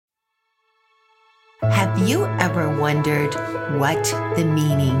Have you ever wondered what the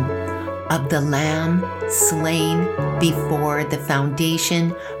meaning of the Lamb slain before the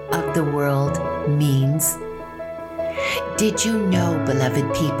foundation of the world means? Did you know,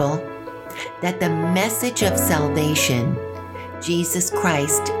 beloved people, that the message of salvation, Jesus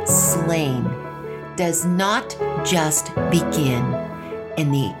Christ slain, does not just begin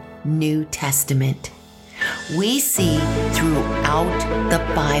in the New Testament? We see throughout the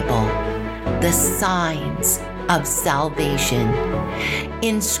Bible the signs of salvation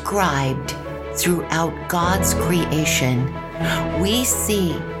inscribed throughout God's creation. We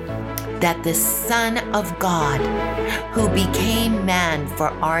see that the Son of God, who became man for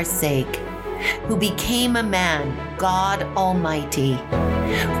our sake, who became a man, God Almighty,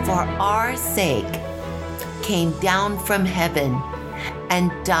 for our sake, came down from heaven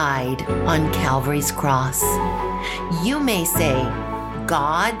and died on Calvary's cross. You may say,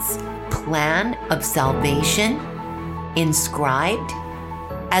 God's plan of salvation inscribed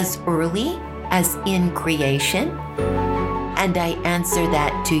as early as in creation? And I answer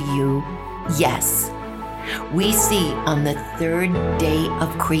that to you, yes. We see on the third day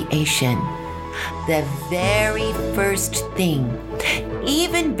of creation, the very first thing,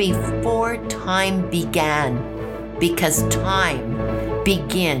 even before time began, because time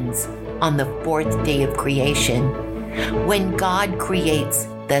begins on the fourth day of creation, when God creates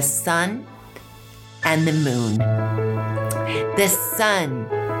the sun and the moon. The sun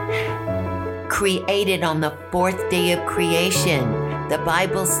created on the fourth day of creation. The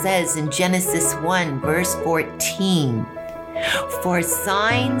Bible says in Genesis 1, verse 14, for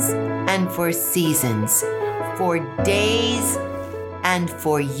signs and for seasons, for days and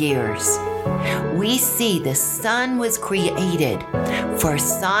for years. We see the sun was created for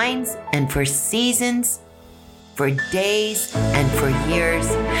signs and for seasons, for days and for years,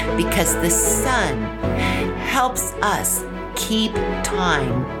 because the sun helps us keep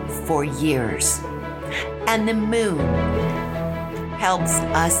time for years, and the moon helps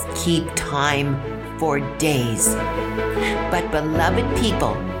us keep time for days. But beloved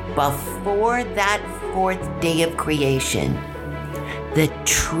people, before that fourth day of creation, the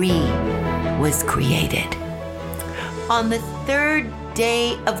tree was created. On the third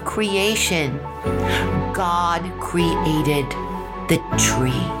day of creation, God created the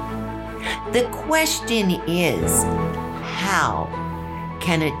tree. The question is, how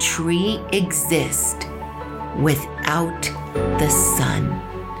can a tree exist without the sun?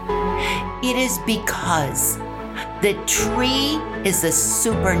 It is because the tree is a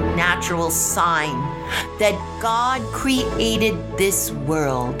supernatural sign that God created this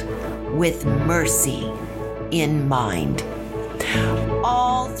world with mercy in mind.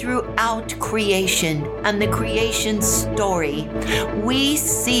 All throughout creation and the creation story, we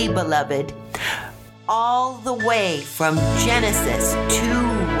see, beloved, all the way from Genesis to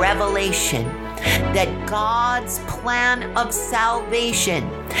Revelation, that God's plan of salvation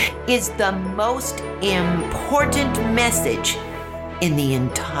is the most important message in the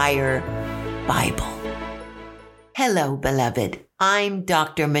entire Bible. Hello, beloved. I'm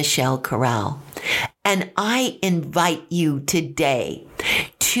Dr. Michelle Corral, and I invite you today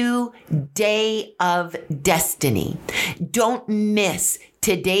to Day of Destiny. Don't miss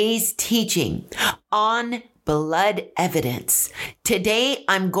today's teaching on blood evidence. Today,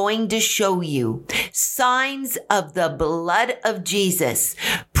 I'm going to show you signs of the blood of Jesus,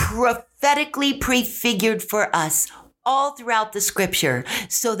 prophetically prefigured for us all throughout the scripture,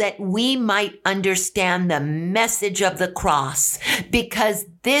 so that we might understand the message of the cross, because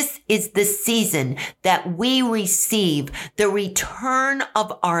this is the season that we receive the return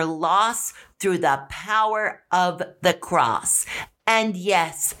of our loss through the power of the cross. And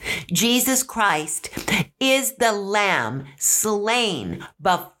yes, Jesus Christ is the Lamb slain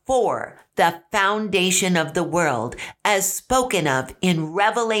before the foundation of the world, as spoken of in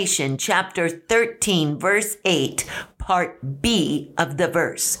Revelation chapter 13, verse 8, part B of the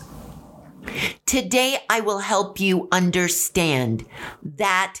verse. Today, I will help you understand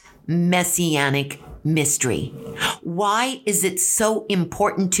that messianic mystery. Why is it so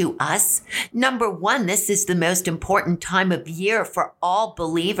important to us? Number one, this is the most important time of year for all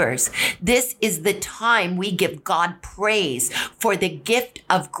believers. This is the time we give God praise for the gift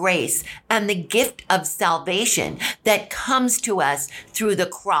of grace and the gift of salvation that comes to us through the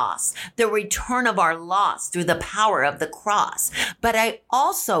cross, the return of our loss through the power of the cross. But I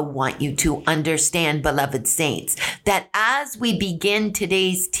also want you to understand, beloved saints, that as we begin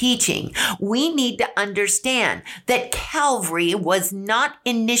today's teaching, we need to understand that Calvary was not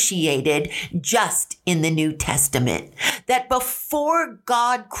initiated just in the New Testament. That before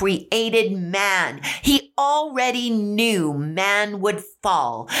God created man, he already knew man would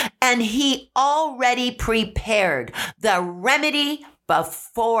fall, and he already prepared the remedy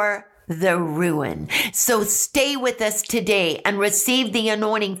before the ruin. So stay with us today and receive the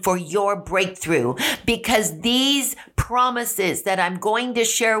anointing for your breakthrough, because these promises that I'm going to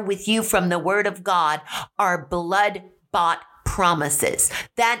share with you from the Word of God are blood-bought promises.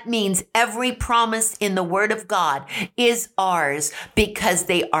 That means every promise in the Word of God is ours because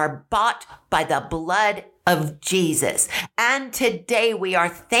they are bought by the blood of Jesus. And today we are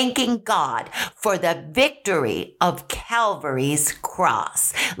thanking God for the victory of Calvary's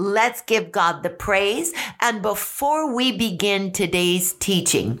cross. Let's give God the praise. And before we begin today's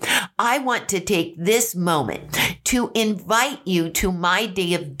teaching, I want to take this moment to invite you to My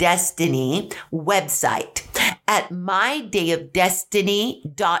Day of Destiny website at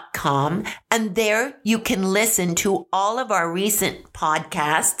mydayofdestiny.com. And there you can listen to all of our recent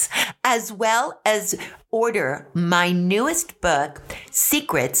podcasts, as well as order my newest book,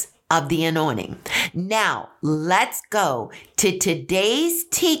 Secrets of the Anointing. Now, let's go to today's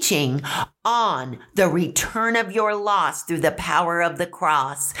teaching on the return of your loss through the power of the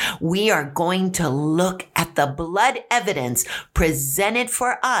cross. We are going to look at the blood evidence presented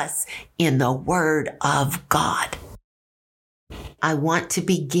for us in the Word of God. I want to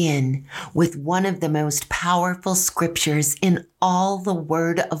begin with one of the most powerful scriptures in all the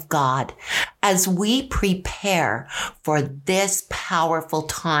Word of God as we prepare for this powerful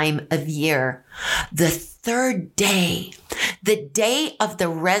time of year. The third day, the day of the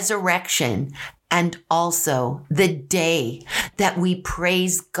resurrection, and also the day that we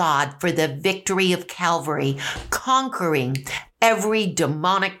praise God for the victory of Calvary, conquering every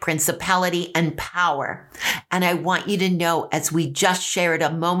demonic principality and power. And I want you to know, as we just shared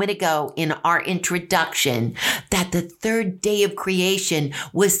a moment ago in our introduction, that the third day of creation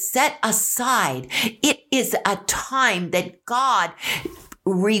was set aside. It is a time that God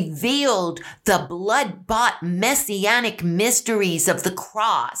revealed the blood-bought messianic mysteries of the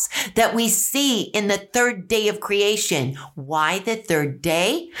cross that we see in the third day of creation. Why the third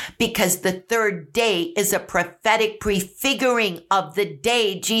day? Because the third day is a prophetic prefiguring of the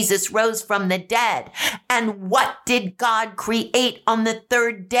day Jesus rose from the dead. And what did God create on the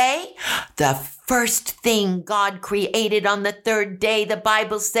third day? The first thing God created on the third day, the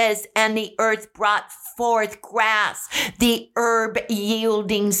Bible says, and the earth brought forth grass, the herb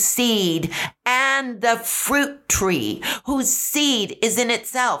yielding seed, and the fruit tree, whose seed is in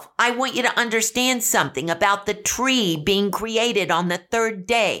itself. I want you to understand something about the tree being created on the third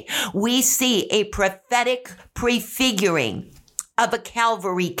day. We see a prophetic prefiguring of a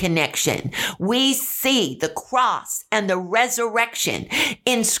Calvary connection. We see the cross and the resurrection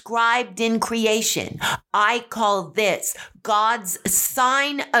inscribed in creation. I call this God's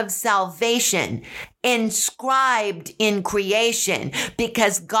sign of salvation inscribed in creation,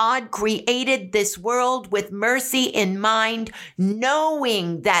 because God created this world with mercy in mind,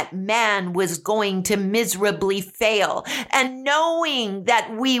 knowing that man was going to miserably fail and knowing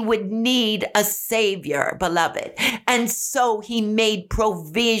that we would need a savior, beloved. And so he made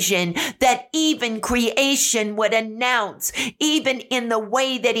provision that even creation would announce, even in the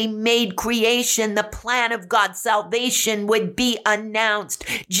way that he made creation, the plan of God's salvation would be announced.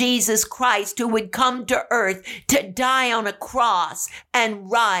 Jesus Christ, who would come to earth to die on a cross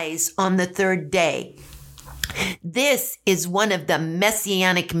and rise on the third day. This is one of the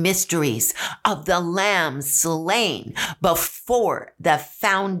messianic mysteries of the Lamb slain before the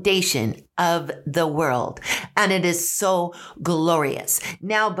foundation of the world. And it is so glorious.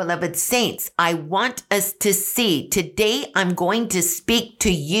 Now, beloved saints, I want us to see today, I'm going to speak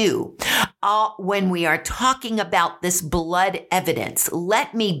to you when we are talking about this blood evidence.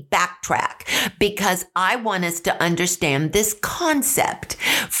 Let me backtrack, because I want us to understand this concept.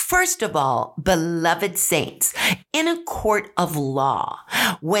 First of all, beloved saints, in a court of law,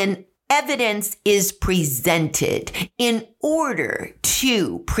 when evidence is presented in order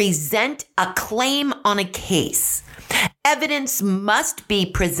to present a claim on a case, evidence must be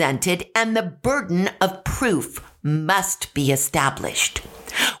presented and the burden of proof must be established.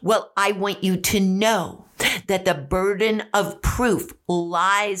 Well, I want you to know that the burden of proof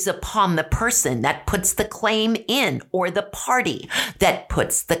lies upon the person that puts the claim in, or the party that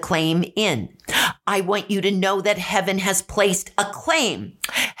puts the claim in. I want you to know that heaven has placed a claim.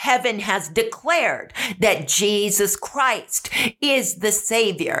 Heaven has declared that Jesus Christ is the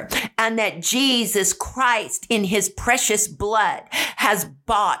Savior, and that Jesus Christ in his precious blood has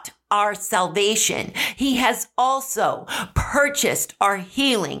bought our salvation. He has also purchased our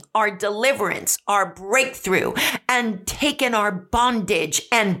healing, our deliverance, our breakthrough, and taken our bondage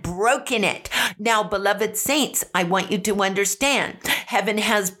and broken it. Now, beloved saints, I want you to understand, heaven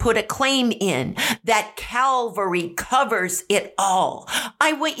has put a claim in that Calvary covers it all.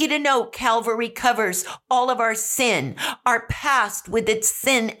 I want you to know Calvary covers all of our sin, our past with its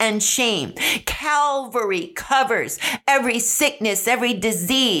sin and shame. Calvary covers every sickness, every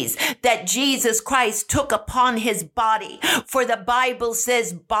disease that Jesus Christ took upon his body. For the Bible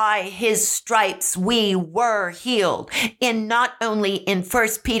says, by his stripes we were healed. Not only in 1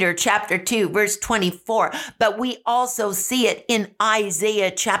 Peter chapter 2, verse 24, but we also see it in Isaiah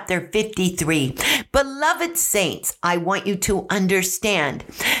chapter 53. Beloved saints, I want you to understand,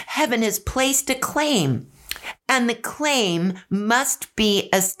 heaven has placed a claim, and the claim must be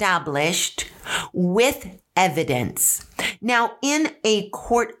established with evidence. Now, in a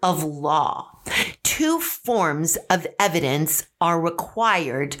court of law, two forms of evidence are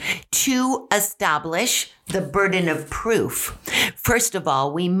required to establish the burden of proof. First of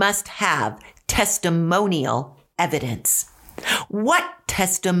all, we must have testimonial evidence. What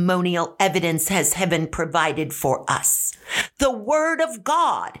testimonial evidence has heaven provided for us? The Word of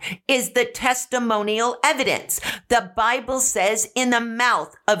God is the testimonial evidence. The Bible says, in the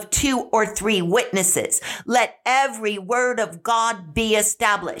mouth of 2 or 3 witnesses, let every word of God be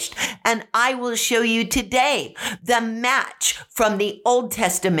established. And I will show you today the match from the Old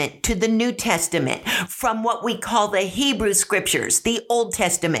Testament to the New Testament, from what we call the Hebrew Scriptures, the Old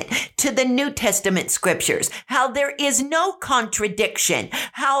Testament, to the New Testament Scriptures, how there is no contradiction,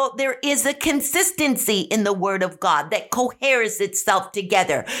 how there is a consistency in the Word of God that coheres itself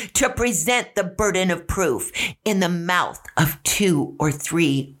together to present the burden of proof in the mouth of 2 or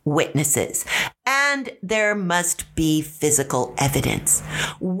 3 witnesses. And there must be physical evidence.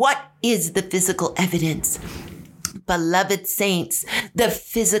 What is the physical evidence? Beloved saints, the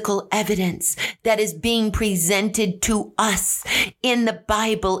physical evidence that is being presented to us in the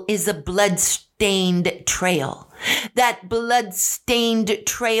Bible is a blood-stained trail. That blood-stained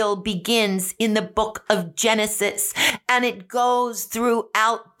trail begins in the book of Genesis, and it goes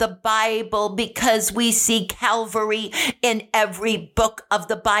throughout the Bible because we see Calvary in every book of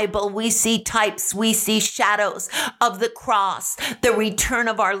the Bible. We see types, we see shadows of the cross, the return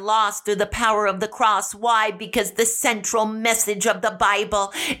of our loss through the power of the cross. Why? Because the central message of the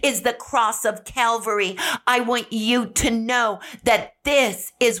Bible is the cross of Calvary. I want you to know that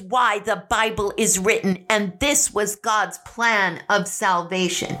this is why the Bible is written, and this was God's plan of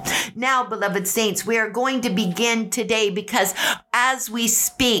salvation. Now, beloved saints, we are going to begin today because as we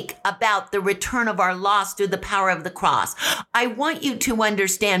speak about the return of our loss through the power of the cross, I want you to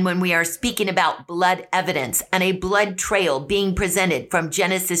understand when we are speaking about blood evidence and a blood trail being presented from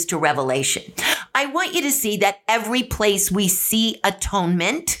Genesis to Revelation, I want you to see that every place we see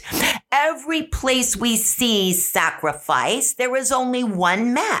atonement, every place we see sacrifice, there is only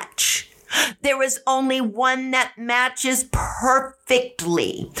one match. There is only one that matches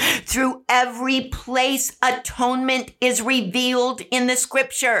perfectly. Through every place, atonement is revealed in the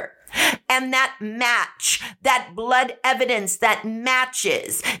Scripture. And that match, that blood evidence that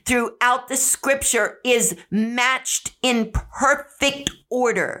matches throughout the Scripture is matched in perfect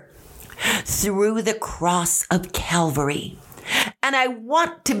order through the cross of Calvary. And I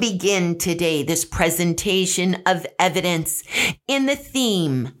want to begin today this presentation of evidence in the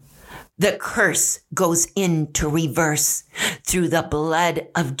theme, the curse goes into reverse through the blood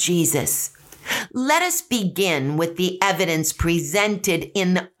of Jesus. Let us begin with the evidence presented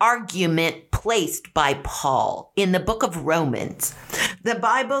in the argument placed by Paul in the book of Romans. The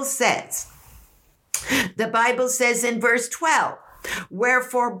Bible says in verse 12,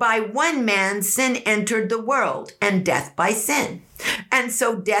 wherefore by one man sin entered the world, and death by sin. And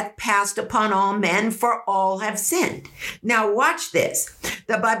so death passed upon all men, for all have sinned. Now watch this.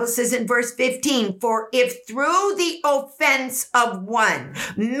 The Bible says in verse 15, for if through the offense of one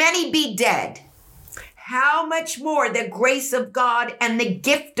many be dead, how much more the grace of God and the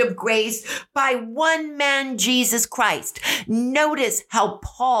gift of grace by one man, Jesus Christ. Notice how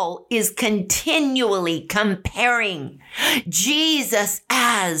Paul is continually comparing Jesus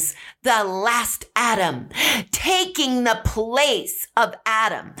as the last Adam, taking the place of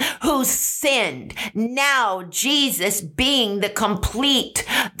Adam who sinned. Now Jesus being the complete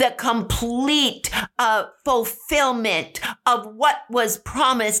fulfillment of what was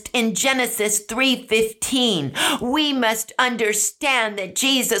promised in Genesis 3:15. We must understand that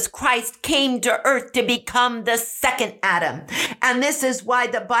Jesus Christ came to earth to become the second Adam. And this is why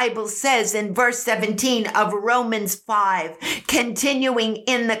the Bible says in verse 17 of Romans 5, continuing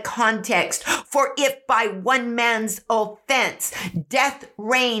in the context, for if by one man's offense death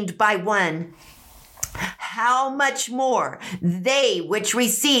reigned by one, how much more they which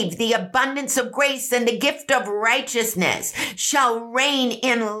receive the abundance of grace and the gift of righteousness shall reign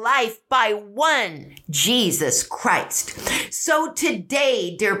in life by one, Jesus Christ. So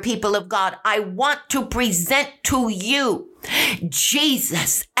today, dear people of God, I want to present to you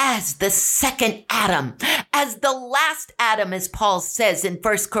Jesus as the second Adam, as the last Adam, as Paul says in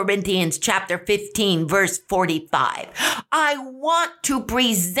 1 Corinthians chapter 15, verse 45. I want to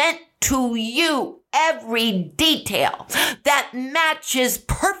present to you every detail that matches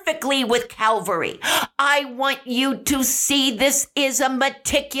perfectly with Calvary. I want you to see this is a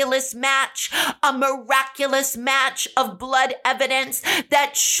meticulous match, a miraculous match of blood evidence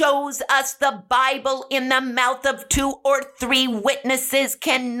that shows us the Bible in the mouth of 2 or 3 witnesses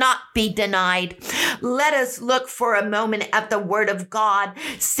cannot be denied. Let us look for a moment at the Word of God,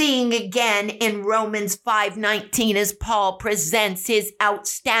 seeing again in Romans 5:19 as Paul presents his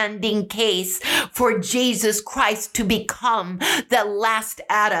outstanding case for Jesus Christ to become the last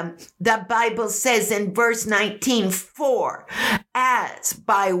Adam. The Bible says in verse 19, for as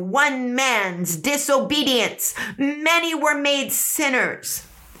by one man's disobedience many were made sinners,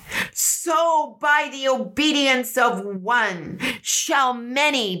 so by the obedience of one shall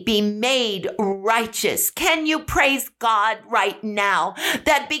many be made righteous. Can you praise God right now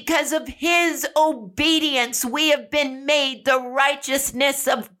that because of his obedience, we have been made the righteousness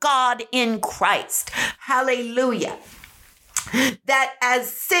of God in Christ? Hallelujah. That as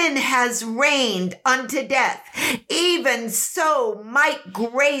sin has reigned unto death, even so might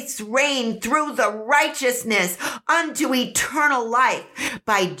grace reign through the righteousness unto eternal life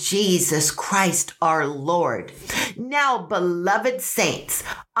by Jesus Christ our Lord. Now, beloved saints,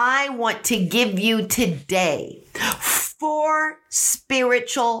 I want to give you today 4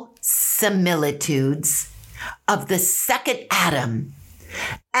 spiritual similitudes of the second Adam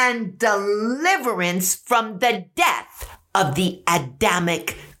and deliverance from the death of the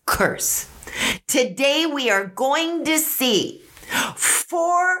Adamic curse. Today we are going to see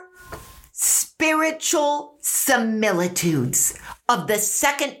 4 spiritual similitudes of the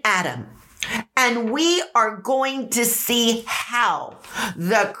second Adam, and we are going to see how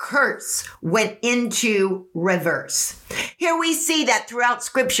the curse went into reverse. Here we see that throughout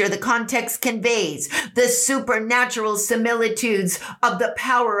Scripture, the context conveys the supernatural similitudes of the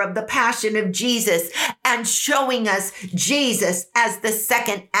power of the passion of Jesus and showing us Jesus as the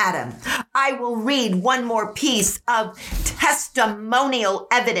second Adam. I will read one more piece of testimonial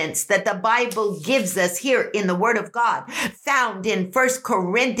evidence that the Bible gives us here in the Word of God, found in 1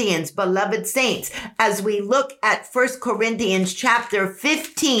 Corinthians, beloved saints, as we look at 1 Corinthians chapter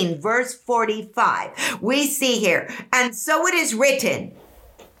 15, verse 45. We see here, and so it is written,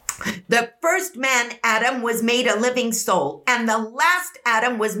 the first man, Adam, was made a living soul, and the last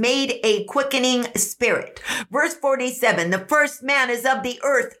Adam was made a quickening spirit. Verse 47, the first man is of the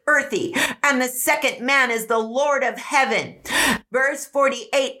earth, earthy, and the second man is the Lord of heaven. Verse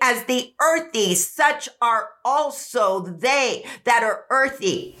 48, as the earthy, such are also they that are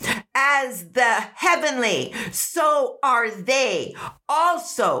earthy. As the heavenly, so are they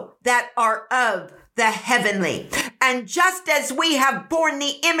also that are of the heavenly. And just as we have borne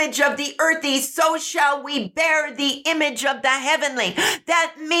the image of the earthy, so shall we bear the image of the heavenly.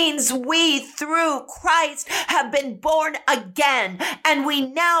 That means we, through Christ, have been born again, and we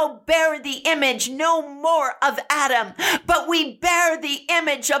now bear the image no more of Adam, but we bear the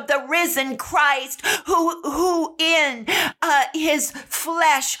image of the risen Christ, who in his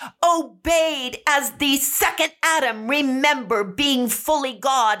flesh obeyed as the second Adam. Remember, being fully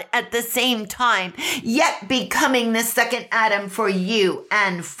God at the same time, yet becoming the second Adam for you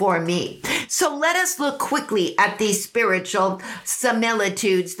and for me. So let us look quickly at these spiritual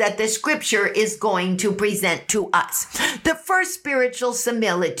similitudes that the Scripture is going to present to us. The first spiritual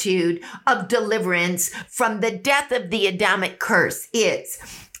similitude of deliverance from the death of the Adamic curse is,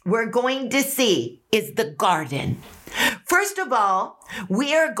 we're going to see, is the garden. First of all,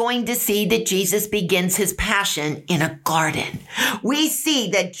 we are going to see that Jesus begins his passion in a garden. We see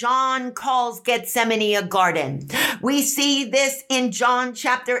that John calls Gethsemane a garden. We see this in John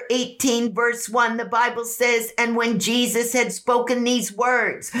chapter 18, verse 1. The Bible says, and when Jesus had spoken these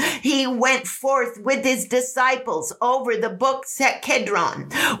words, he went forth with his disciples over the brook Kidron,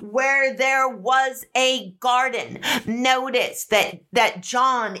 where there was a garden. Notice that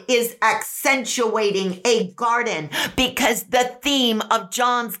John is accentuating a garden because the theme of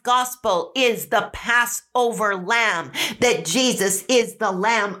John's gospel is the Passover lamb, that Jesus is the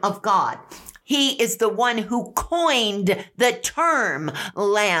Lamb of God. He is the one who coined the term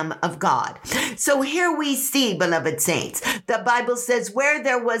Lamb of God. So here we see, beloved saints, the Bible says where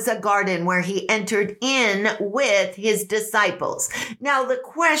there was a garden where he entered in with his disciples. Now the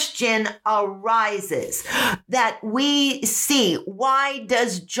question arises that we see, why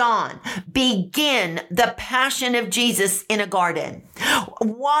does John begin the passion of Jesus in a garden?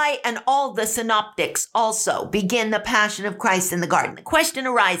 Why, and all the synoptics also begin the passion of Christ in the garden? The question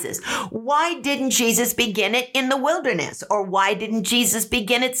arises, why didn't Jesus begin it in the wilderness? Or why didn't Jesus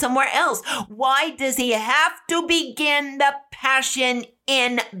begin it somewhere else? Why does he have to begin the passion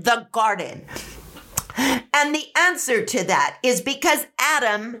in the garden? And the answer to that is because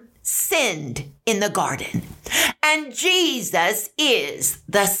Adam sinned in the garden. And Jesus is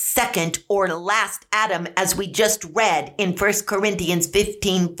the second or last Adam, as we just read in 1 Corinthians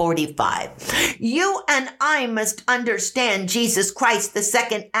 15:45. You and I must understand Jesus Christ, the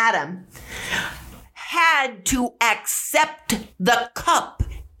second Adam, had to accept the cup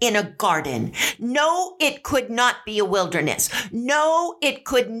in a garden. No, it could not be a wilderness. No, it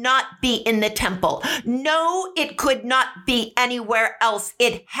could not be in the temple. No, it could not be anywhere else.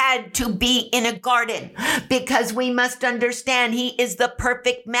 It had to be in a garden, because we must understand he is the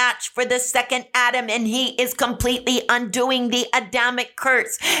perfect match for the second Adam, and he is completely undoing the Adamic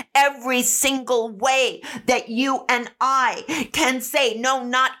curse every single way that you and I can say, no,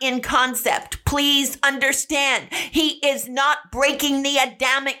 not in concept. Please understand, he is not breaking the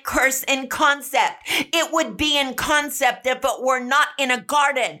Adamic curse in concept. It would be in concept if it were not in a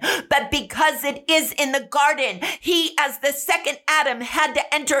garden, but because it is in the garden, he, as the second Adam, had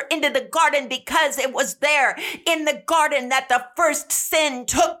to enter into the garden, because it was there in the garden that the first sin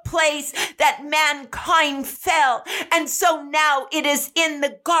took place, that mankind fell. And so now it is in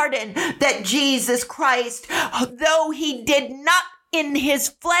the garden that Jesus Christ, though he did not in his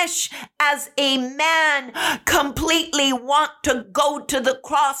flesh as a man completely want to go to the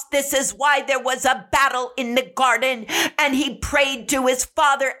cross. This is why there was a battle in the garden, and he prayed to his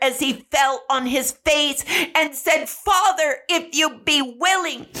Father as he fell on his face and said, Father, if you be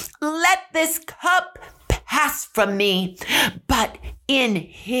willing, let this cup pass from me. But in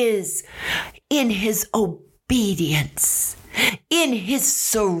his obedience, in his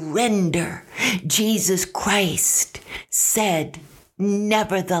surrender, Jesus Christ said,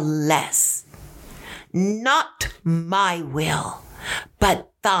 nevertheless, not my will,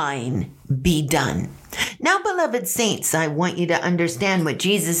 but thine be done. Now, beloved saints, I want you to understand what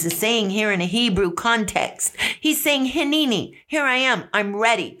Jesus is saying here in a Hebrew context. He's saying, Hineni, here I am. I'm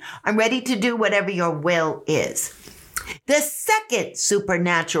ready. I'm ready to do whatever your will is. The second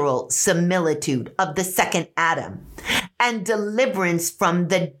supernatural similitude of the second Adam and deliverance from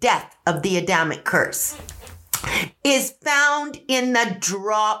the death of the Adamic curse is found in the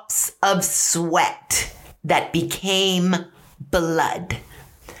drops of sweat that became blood.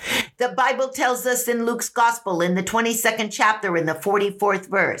 The Bible tells us in Luke's gospel in the 22nd chapter in the 44th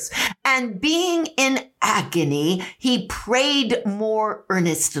verse, and being in agony, he prayed more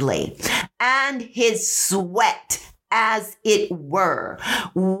earnestly, and his sweat, as it were,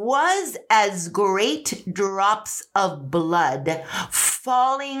 was as great drops of blood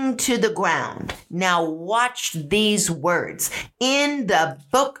falling to the ground. Now watch these words in the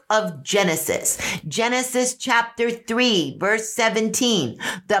book of Genesis. Genesis chapter 3, verse 17.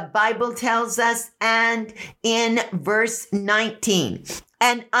 The Bible tells us, and in verse 19,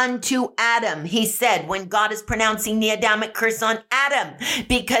 and unto Adam, he said, when God is pronouncing the Adamic curse on Adam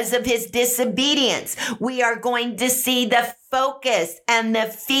because of his disobedience, we are going to see the focus and the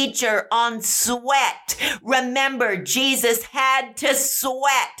feature on sweat. Remember, Jesus had to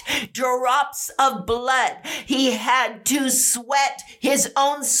sweat drops of blood. He had to sweat his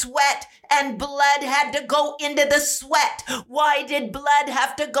own sweat, and blood had to go into the sweat. Why did blood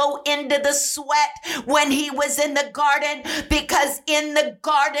have to go into the sweat when he was in the garden? Because in the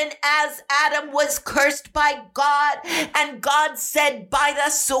garden, as Adam was cursed by God, and God said, by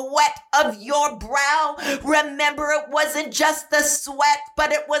the sweat of your brow, remember, it wasn't just the sweat,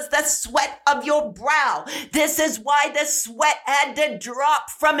 but it was the sweat of your brow. This is why the sweat had to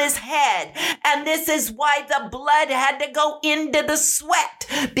drop from his head. And this is why the blood had to go into the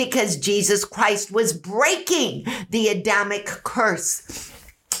sweat, because Jesus Christ was breaking the Adamic curse.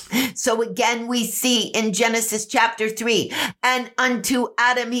 So again, we see in Genesis chapter 3, and unto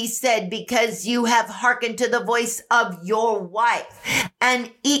Adam he said, because you have hearkened to the voice of your wife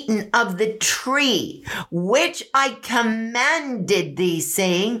and eaten of the tree, which I commanded thee,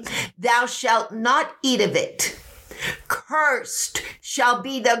 saying, thou shalt not eat of it. Cursed shall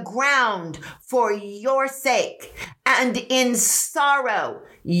be the ground for your sake, and in sorrow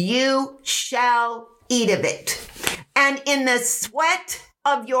you shall eat of it. And in the sweat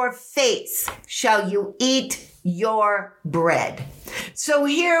of your face shall you eat your bread. So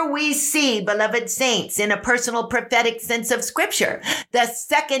here we see, beloved saints, in a personal prophetic sense of scripture, the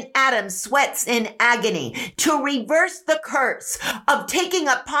second Adam sweats in agony to reverse the curse of taking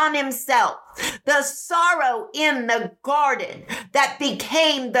upon himself the sorrow in the garden that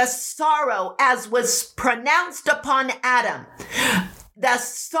became the sorrow as was pronounced upon Adam. The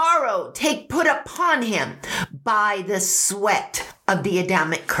sorrow put upon him by the sweat of the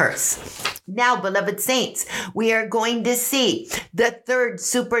Adamic curse. Now, beloved saints, we are going to see the third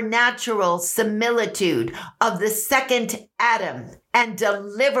supernatural similitude of the second Adam and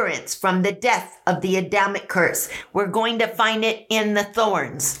deliverance from the death of the Adamic curse. We're going to find it in the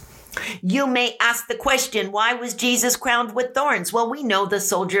thorns. You may ask the question, why was Jesus crowned with thorns? Well, we know the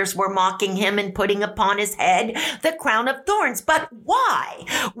soldiers were mocking him and putting upon his head the crown of thorns. But why?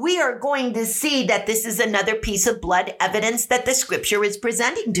 We are going to see that this is another piece of blood evidence that the scripture is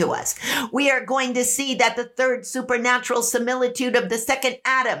presenting to us. We are going to see that the third supernatural similitude of the second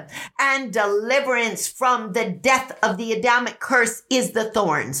Adam and deliverance from the death of the Adamic curse is the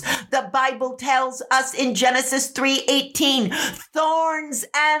thorns. The Bible tells us in Genesis 3:18, thorns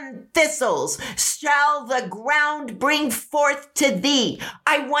and thistles shall the ground bring forth to thee.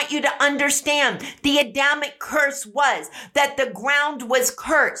 I want you to understand the Adamic curse was that the ground was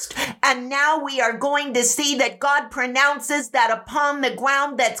cursed. And now we are going to see that God pronounces that upon the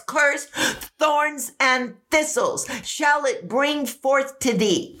ground that's cursed, thorns and thistles shall it bring forth to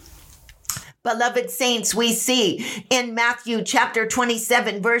thee. Beloved saints, we see in Matthew chapter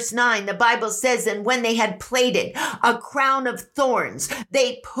 27, verse 9, the Bible says, and when they had plaited a crown of thorns,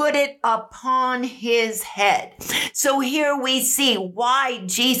 they put it upon his head. So here we see why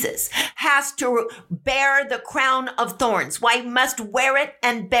Jesus has to bear the crown of thorns, why he must wear it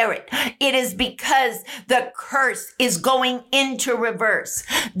and bear it. It is because the curse is going into reverse.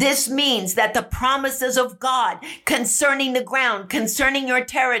 This means that the promises of God concerning the ground, concerning your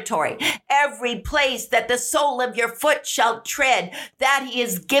territory, every place that the sole of your foot shall tread, that he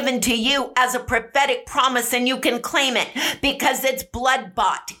is given to you as a prophetic promise, and you can claim it because it's blood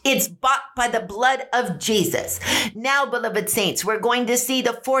bought. It's bought by the blood of Jesus. Now, beloved saints, we're going to see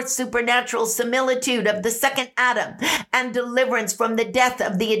the fourth supernatural similitude of the second Adam and deliverance from the death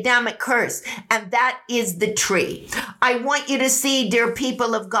of the Adamic curse, and that is the tree. I want you to see, dear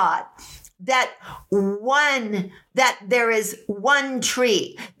people of God, that there is one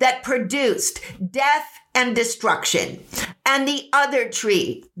tree that produced death and destruction, and the other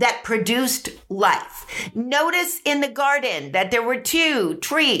tree that produced life. Notice in the garden that there were two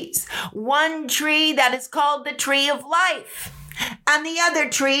trees, one tree that is called the tree of life, and the other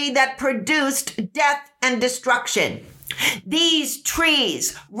tree that produced death and destruction. These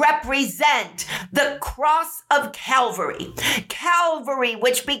trees represent the cross of Calvary. Calvary,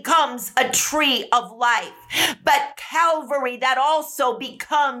 which becomes a tree of life, but Calvary that also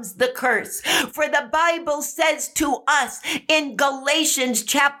becomes the curse. For the Bible says to us in Galatians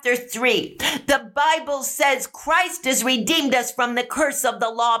chapter 3, the Bible says Christ has redeemed us from the curse of the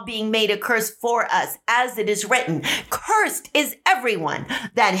law being made a curse for us, as it is written, cursed is everyone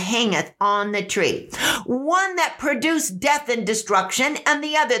that hangeth on the tree. One that produced death and destruction, and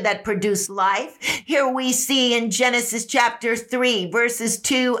the other that produced life. Here we see in Genesis chapter 3, verses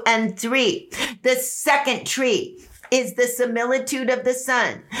 2 and 3. The second tree is the similitude of the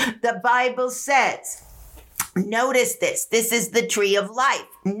sun. The Bible says, notice this. This is the tree of life.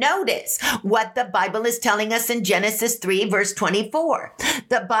 Notice what the Bible is telling us in Genesis 3, verse 24.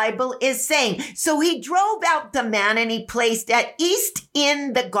 The Bible is saying, so he drove out the man and he placed at east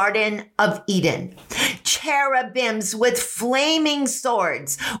in the Garden of Eden cherubims with flaming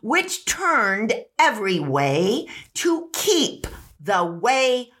swords, which turned every way to keep the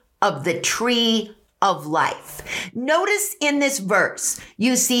way of the tree of life. Notice in this verse,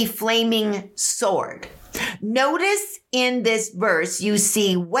 you see flaming sword. Notice in this verse, you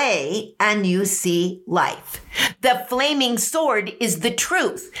see way and you see life. The flaming sword is the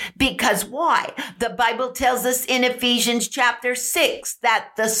truth. Because why? The Bible tells us in Ephesians chapter 6 that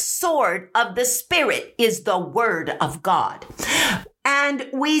the sword of the Spirit is the word of God. And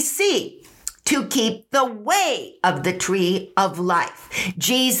we see to keep the way of the tree of life.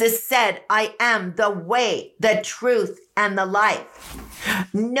 Jesus said, I am the way, the truth, and the life.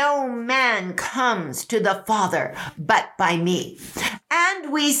 No man comes to the Father but by me.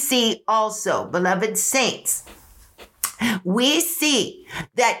 And we see also, beloved saints, we see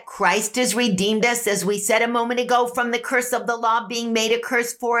that Christ has redeemed us, as we said a moment ago, from the curse of the law being made a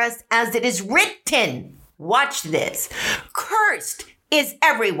curse for us, as it is written. Watch this. Cursed is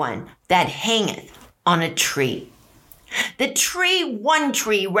everyone that hangeth on a tree. The tree, one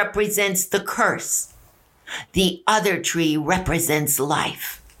tree represents the curse. The other tree represents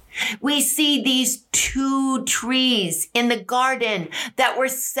life. We see these two trees in the garden that were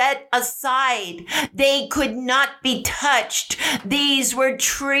set aside. They could not be touched. These were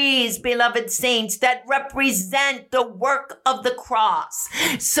trees, beloved saints, that represent the work of the cross.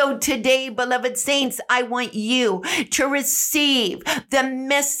 So today, beloved saints, I want you to receive the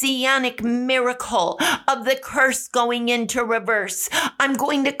messianic miracle of the curse going into reverse. I'm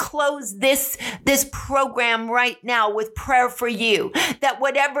going to close this program right now with prayer for you, that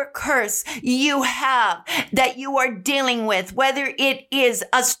whatever curse you have that you are dealing with, whether it is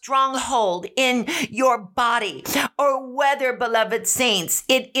a stronghold in your body or whether, beloved saints,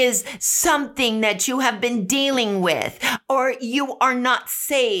 it is something that you have been dealing with, or you are not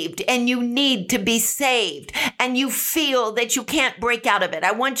saved and you need to be saved and you feel that you can't break out of it.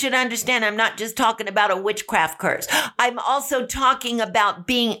 I want you to understand, I'm not just talking about a witchcraft curse. I'm also talking about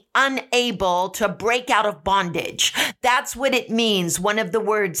being unable to break out of bondage. That's what it means, one of the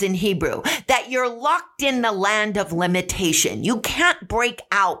words in Hebrew, that you're locked in the land of limitation. You can't break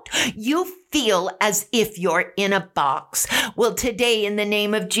out. You feel as if you're in a box. Well, today, in the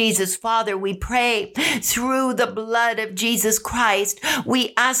name of Jesus, Father, we pray through the blood of Jesus Christ.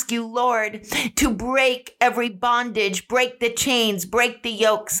 We ask you, Lord, to break every bondage, break the chains, break the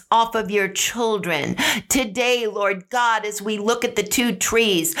yokes off of your children. Today, Lord God, as we look at the two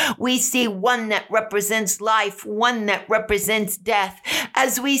trees, we see one that represents life, one that represents death.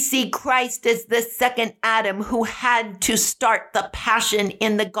 As we see Christ as the second Adam who had to start the passion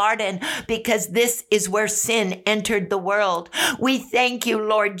in the garden, because this is where sin entered the world. We thank you,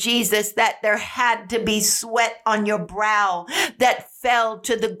 Lord Jesus, that there had to be sweat on your brow that fell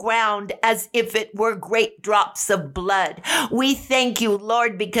to the ground as if it were great drops of blood. We thank you,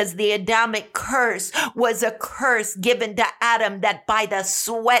 Lord, because the Adamic curse was a curse given to Adam, that by the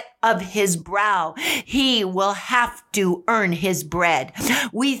sweat of his brow, he will have to earn his bread.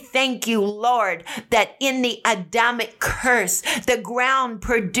 We thank you, Lord, that in the Adamic curse, the ground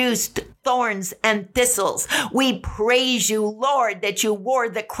produced thorns and thistles. We praise you, Lord, that you wore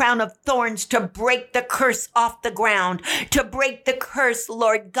the crown of thorns to break the curse off the ground, to break the curse,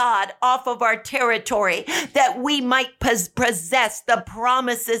 Lord God, off of our territory, that we might possess the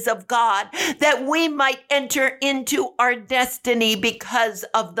promises of God, that we might enter into our destiny because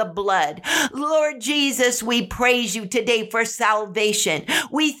of the blood. Lord Jesus, we praise you today for salvation.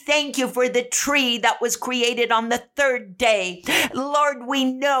 We thank you for the tree that was created on the third day. Lord, we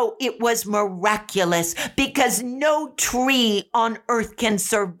know it was miraculous, because no tree on earth can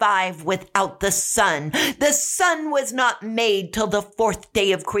survive without the sun. The sun was not made till the fourth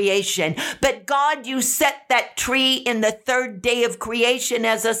day of creation, but God, you set that tree in the third day of creation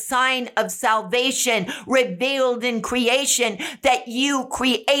as a sign of salvation revealed in creation, that you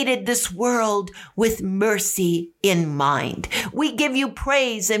created this world with mercy in mind. We give you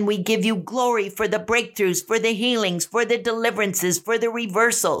praise and we give you glory for the breakthroughs, for the healings, for the deliverances, for the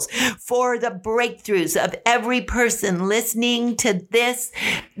reversals, for the breakthroughs of every person listening to this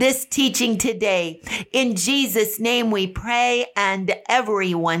teaching today. In Jesus' name we pray, and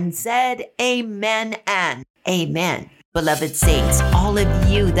everyone said amen and amen. Beloved saints, all of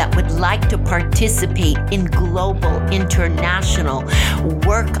you that would like to participate in global, international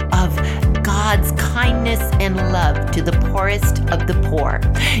work of God's kindness and love to the poorest of the poor,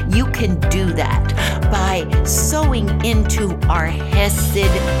 you can do that by sowing into our Hesed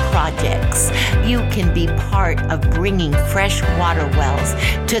projects. You can be part of bringing fresh water wells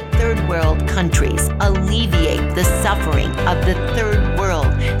to third world countries, alleviate the suffering of the third world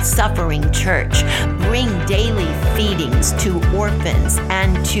suffering church, bring daily feedings to orphans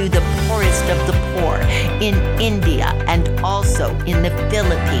and to the poorest of the poor in India and also in the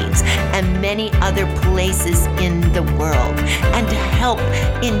Philippines, and many other places in the world, and to help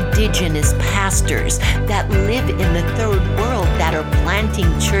indigenous pastors that live in the third world that are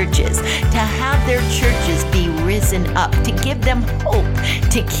planting churches, to have their churches be risen up, to give them hope,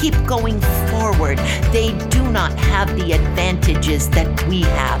 to keep going forward. They do not have the advantages that we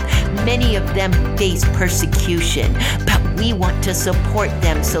have. Many of them face persecution, but we want to support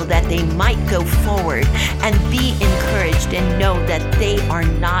them so that they might go forward and be encouraged and know that they are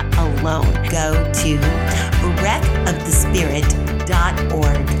not alone. Go to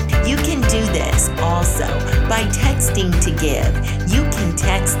breathofthespirit.org. You can do this also by texting to give. You can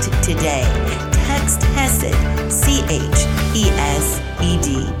text today. Text HESED,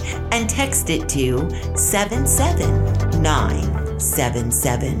 CHESED, and text it to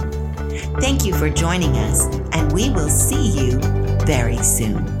 77977. Thank you for joining us, and we will see you very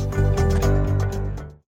soon.